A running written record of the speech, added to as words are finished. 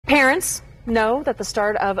Parents know that the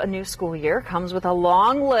start of a new school year comes with a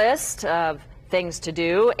long list of things to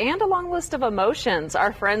do and a long list of emotions.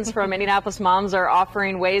 Our friends from Indianapolis Moms are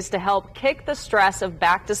offering ways to help kick the stress of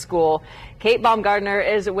back to school. Kate Baumgardner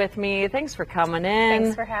is with me. Thanks for coming in.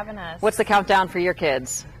 Thanks for having us. What's the countdown for your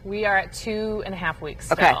kids? We are at 2.5 weeks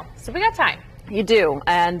still. Okay. So we got time. You do,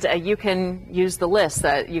 and you can use the list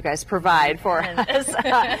that you guys provide for us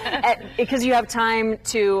because you have time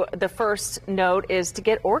to. The first note is to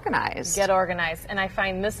get organized. Get organized, and I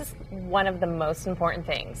find this is one of the most important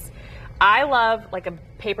things. I love like a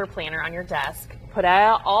paper planner on your desk. Put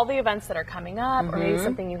out all the events that are coming up, or maybe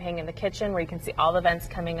something you hang in the kitchen where you can see all the events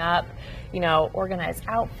coming up. You know, organize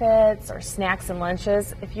outfits or snacks and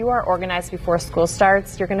lunches. If you are organized before school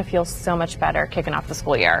starts, you're going to feel so much better kicking off the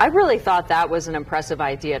school year. I really thought that was an impressive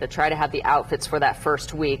idea to try to have the outfits for that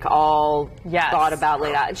first week all thought about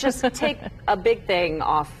laid out. Just take a big thing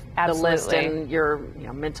off the list and your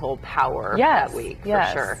mental power that week for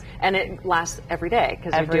sure. And it lasts every day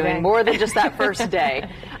because you're doing more than just that first day.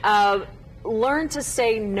 Learn to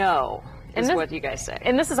say no is what you guys say.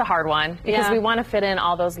 And this is a hard one because we want to fit in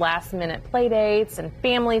all those last minute play dates and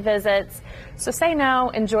family visits. So say no,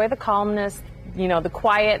 enjoy the calmness, the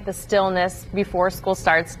quiet, the stillness before school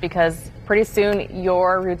starts, because pretty soon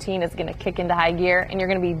your routine is going to kick into high gear and you're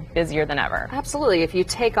going to be busier than ever. Absolutely. If you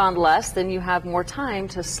take on less, then you have more time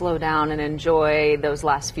to slow down and enjoy those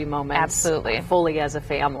last few moments fully as a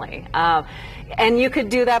family. And you could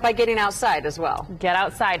do that by getting outside as well. Get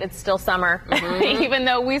outside. It's still summer. Even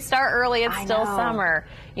though we start early, it's still summer.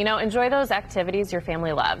 Enjoy those activities your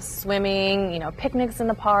family loves. Swimming, picnics in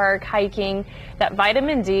the park, hiking. That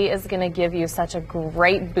vitamin D is going to give you such a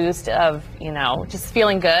great boost of, just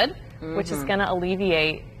feeling good, which is going to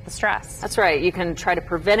alleviate the stress. That's right. You can try to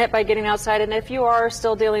prevent it by getting outside, and if you are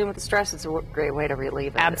still dealing with the stress, it's a great way to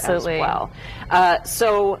relieve it as well.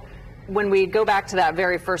 So when we go back to that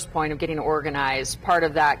very first point of getting organized, part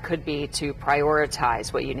of that could be to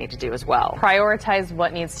prioritize what you need to do as well. Prioritize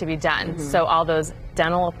what needs to be done. So all those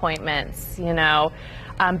dental appointments,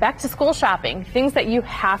 back to school shopping, things that you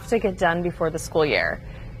have to get done before the school year.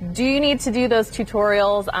 Do you need to do those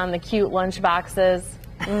tutorials on the cute lunch boxes?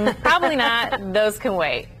 Probably not. Those can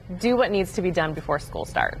wait. Do what needs to be done before school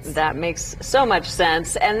starts. That makes so much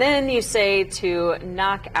sense. And then you say to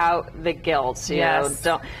knock out the guilt.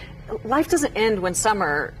 Life doesn't end when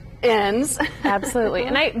summer ends. Absolutely.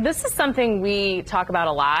 And this is something we talk about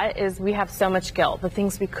a lot, is we have so much guilt, the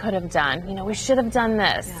things we could have done. We should have done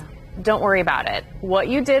this. Yeah. Don't worry about it. What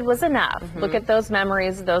you did was enough. Look at those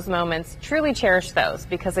memories, those moments. Truly cherish those,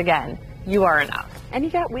 because again, you are enough. And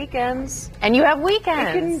you got weekends. And you have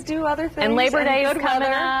weekends. You can do other things. And Labor Day is coming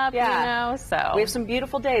up, so. We have some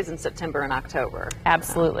beautiful days in September and October.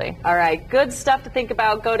 Absolutely. All right, good stuff to think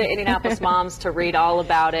about. Go to Indianapolis Moms to read all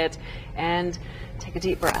about it. And take a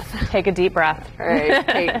deep breath. Take a deep breath. All right.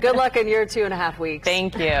 Hey, good luck in your 2.5 weeks.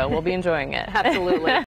 Thank you. We'll be enjoying it. Absolutely.